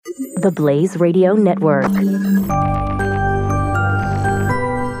The Blaze Radio Network.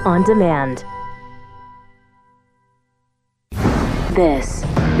 On demand. This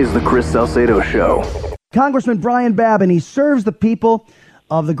is the Chris Salcedo Show. Congressman Brian Babin, he serves the people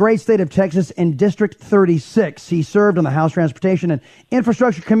of the great state of Texas in District 36. He served on the House Transportation and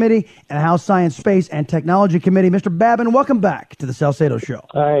Infrastructure Committee and House Science, Space, and Technology Committee. Mr. Babin, welcome back to the Salcedo Show.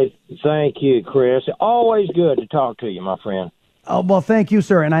 Hey, thank you, Chris. Always good to talk to you, my friend. Oh, well, thank you,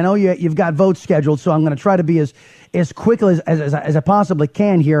 sir. And I know you've got votes scheduled, so I'm going to try to be as quick as I possibly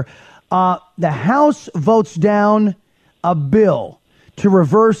can here. The House votes down a bill to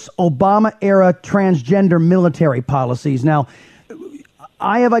reverse Obama-era transgender military policies. Now,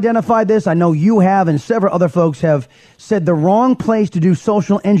 I have identified this. I know you have, and several other folks have said the wrong place to do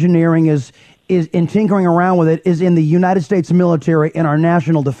social engineering is in tinkering around with it is in the United States military and our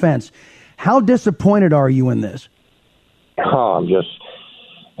national defense. How disappointed are you in this? Oh, I'm just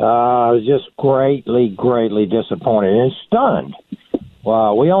greatly disappointed and stunned.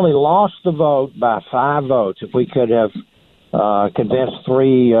 Well, we only lost the vote by 5 votes. If we could have convinced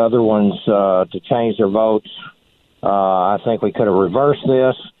 3 other ones to change their votes, I think we could have reversed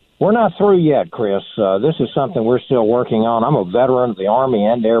this. We're not through yet, Chris. This is something we're still working on. I'm a veteran of the Army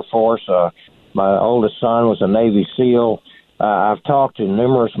and Air Force. My oldest son was a Navy SEAL. I've talked to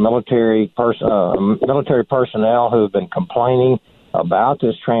numerous military personnel who have been complaining about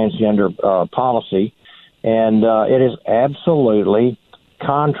this transgender policy, and it is absolutely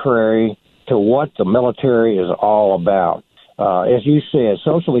contrary to what the military is all about. As you said,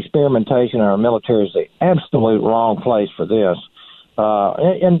 social experimentation in our military is the absolute wrong place for this.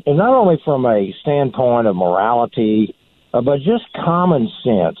 And not only from a standpoint of morality, but just common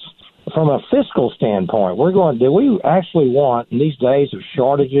sense. From a fiscal standpoint, do we actually want, in these days of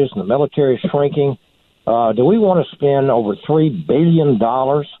shortages and the military shrinking, do we want to spend over $3 billion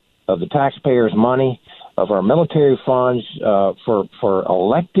of the taxpayers' money of our military funds for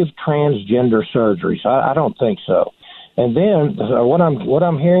elective transgender surgeries? I don't think so. And then what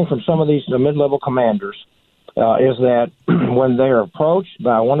I'm hearing from some of these mid-level commanders is that when they're approached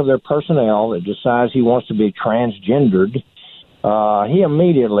by one of their personnel that decides he wants to be transgendered, he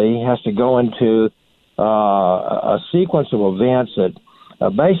immediately has to go into a sequence of events that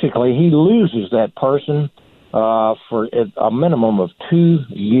basically he loses that person for a minimum of 2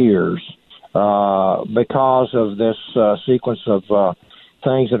 years because of this sequence of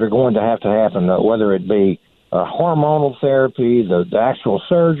things that are going to have happen, whether it be hormonal therapy, the actual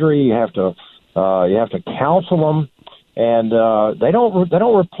surgery. You have to counsel them. And they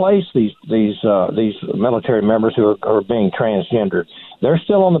don't replace these military members who are being transgendered. They're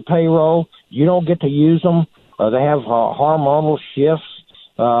still on the payroll. You don't get to use them. They have hormonal shifts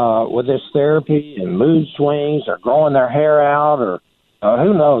with this therapy and mood swings. They're growing their hair out, or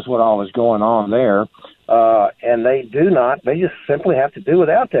who knows what all is going on there. And they just simply have to do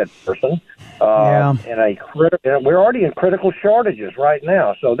without that person. We're already in critical shortages right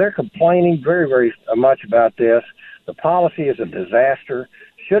now, so they're complaining very, very much about this. The policy is a disaster,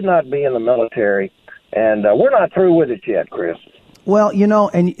 should not be in the military, and we're not through with it yet, Chris. Well,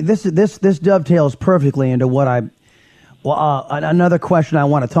 and this dovetails perfectly into what another question I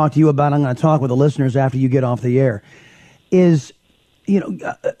want to talk to you about. I'm going to talk with the listeners after you get off the air. Is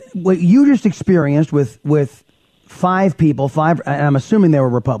what you just experienced with 5 people, and I'm assuming they were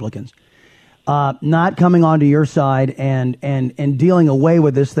Republicans, not coming onto your side and dealing away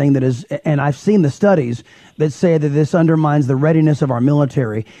with this thing that is, and I've seen the studies that say that this undermines the readiness of our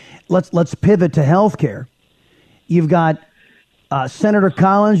military. Let's pivot to healthcare. You've got Senator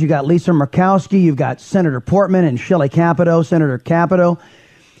Collins, you got Lisa Murkowski, you've got Senator Portman and Shelley Capito, Senator Capito.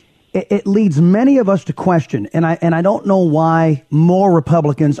 It leads many of us to question, and I don't know why more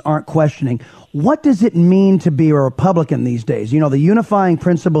Republicans aren't questioning. What does it mean to be a Republican these days? The unifying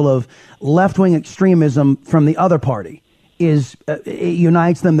principle of left-wing extremism from the other party is it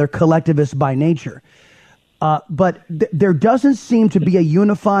unites them. They're collectivists by nature. But there doesn't seem to be a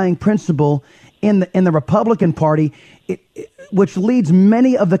unifying principle in the Republican Party, which leads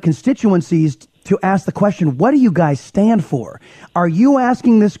many of the constituencies to ask the question, what do you guys stand for? Are you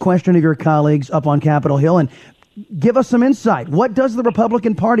asking this question of your colleagues up on Capitol Hill? And give us some insight. What does the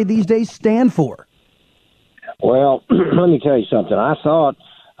Republican Party these days stand for? Well, let me tell you something. I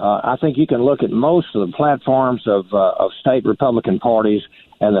think you can look at most of the platforms of state Republican parties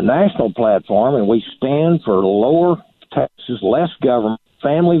and the national platform, and we stand for lower taxes, less government,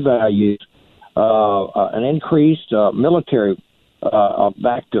 family values, an increased military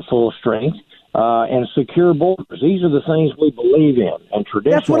back to full strength, and secure borders. These are the things we believe in, and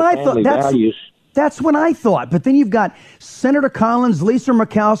traditional family values. That's what I thought. But then you've got Senator Collins, Lisa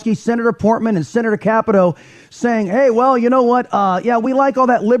Murkowski, Senator Portman, and Senator Capito saying, "Hey, well, you know what? Yeah, we like all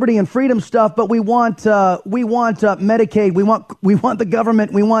that liberty and freedom stuff, but we want Medicaid. We want the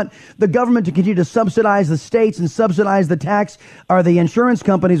government. We want the government to continue to subsidize the states and subsidize the insurance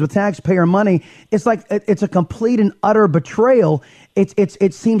companies with taxpayer money." It's like it's a complete and utter betrayal.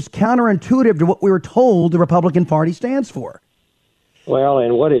 It seems counterintuitive to what we were told the Republican Party stands for. Well,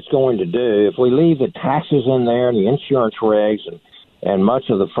 and what it's going to do, if we leave the taxes in there and the insurance regs and much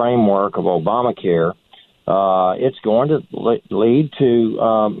of the framework of Obamacare, it's going to lead to,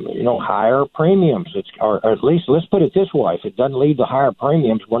 higher premiums. Or at least, let's put it this way, if it doesn't lead to higher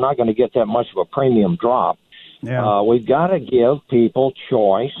premiums, we're not going to get that much of a premium drop. Yeah. We've got to give people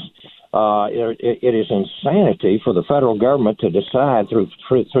choice. It is insanity for the federal government to decide through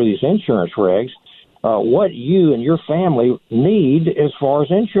these insurance regs what you and your family need as far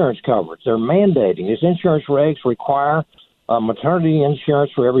as insurance coverage. They're mandating. These insurance regs require maternity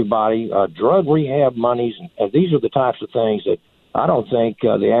insurance for everybody, drug rehab monies, and these are the types of things that I don't think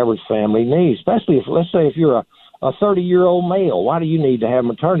the average family needs, especially if, let's say, if you're a 30-year-old male. Why do you need to have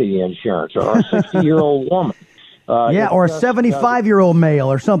maternity insurance, or a 60-year-old woman? Or a 75-year-old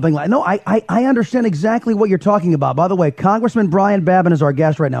male or something like. No, I understand exactly what you're talking about. By the way, Congressman Brian Babin is our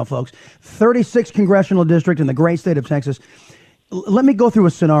guest right now, folks. 36th congressional district in the great state of Texas. Let me go through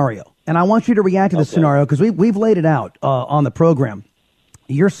a scenario, and I want you to react to this scenario because we've laid it out on the program.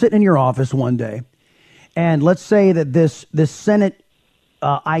 You're sitting in your office one day, and let's say that this Senate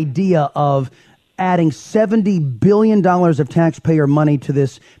idea of adding $70 billion of taxpayer money to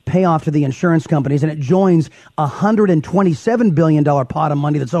this payoff to the insurance companies, and it joins a $127 billion pot of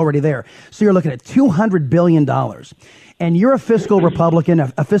money that's already there. So you're looking at $200 billion. And you're a fiscal Republican, a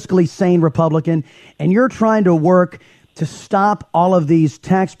fiscally sane Republican, and you're trying to work to stop all of these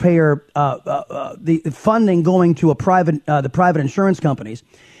taxpayer the funding going to the private insurance companies.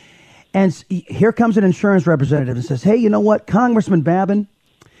 And here comes an insurance representative and says, "Hey, you know what, Congressman Babin?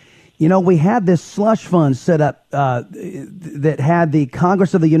 You know, we had this slush fund set up that had the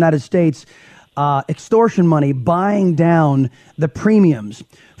Congress of the United States extortion money buying down the premiums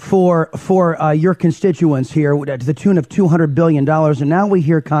for your constituents here to the tune of $200 billion. And now we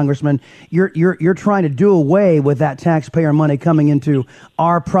hear, Congressman, you're trying to do away with that taxpayer money coming into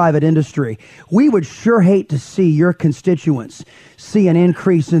our private industry. We would sure hate to see your constituents see an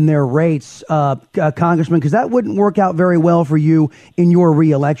increase in their rates, Congressman, because that wouldn't work out very well for you in your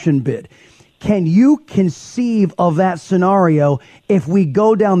reelection bid." Can you conceive of that scenario if we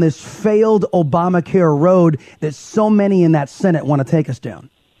go down this failed Obamacare road that so many in that Senate want to take us down?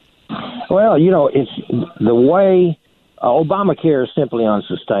 Well, it's the way Obamacare is simply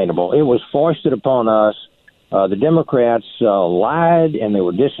unsustainable. It was foisted upon us. The Democrats lied, and they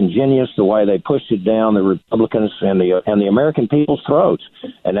were disingenuous the way they pushed it down the Republicans and the American people's throats.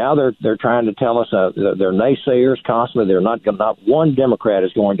 And now they're trying to tell us they're naysayers constantly. They're not one Democrat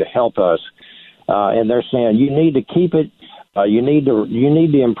is going to help us. And they're saying you need to keep it, you need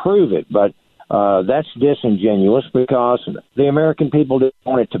to improve it, but that's disingenuous because the American people didn't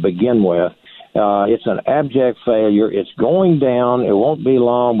want it to begin with. It's an abject failure. It's going down. It won't be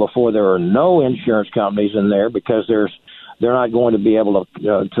long before there are no insurance companies in there because they're not going to be able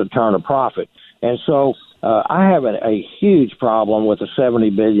to turn a profit. And so I have a huge problem with the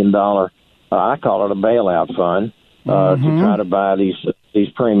 $70 billion. I call it a bailout fund to try to buy these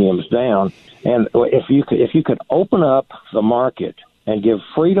premiums down. And if you could open up the market and give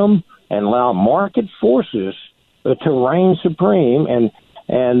freedom and allow market forces to reign supreme and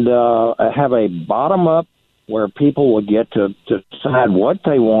have a bottom up where people will get to decide what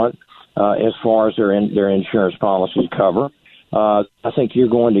they want as far as their insurance policies cover, I think you're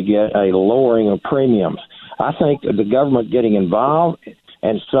going to get a lowering of premiums. I think the government getting involved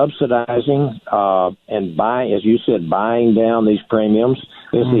and subsidizing and buying, as you said, buying down these premiums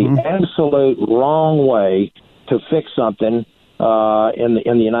is the absolute wrong way to fix something in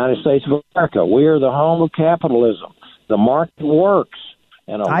the United States of America. We are the home of capitalism. The market works.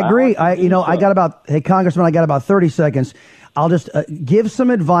 And I agree. Congressman, I got about 30 seconds. I'll just give some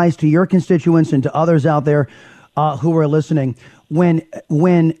advice to your constituents and to others out there who are listening. When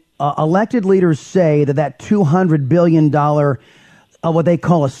elected leaders say that $200 billion what they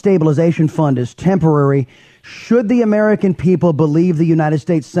call a stabilization fund is temporary, should the American people believe the United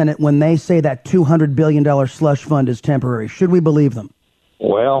States Senate when they say that $200 billion slush fund is temporary? Should we believe them?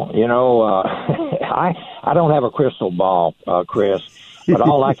 Well, I don't have a crystal ball, Chris, but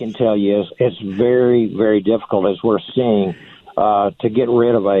all I can tell you is it's very, very difficult, as we're seeing, to get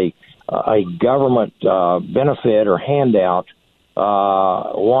rid of a government benefit or handout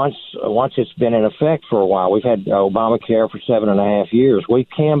once it's been in effect for a while. We've had Obamacare for 7.5 years. We've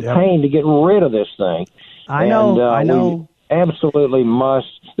campaigned to get rid of this thing. I know. We absolutely must.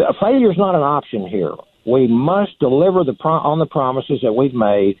 Failure is not an option here. We must deliver on the promises that we've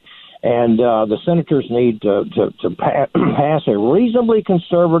made, and the senators need to pass a reasonably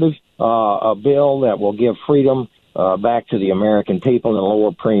conservative a bill that will give freedom back to the American people and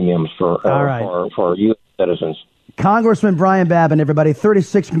lower premiums for U.S. citizens. Congressman Brian Babin, everybody,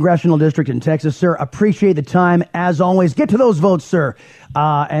 36th Congressional District in Texas, sir. Appreciate the time, as always. Get to those votes, sir,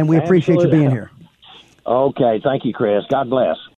 and we appreciate you being here. Okay, thank you, Chris. God bless.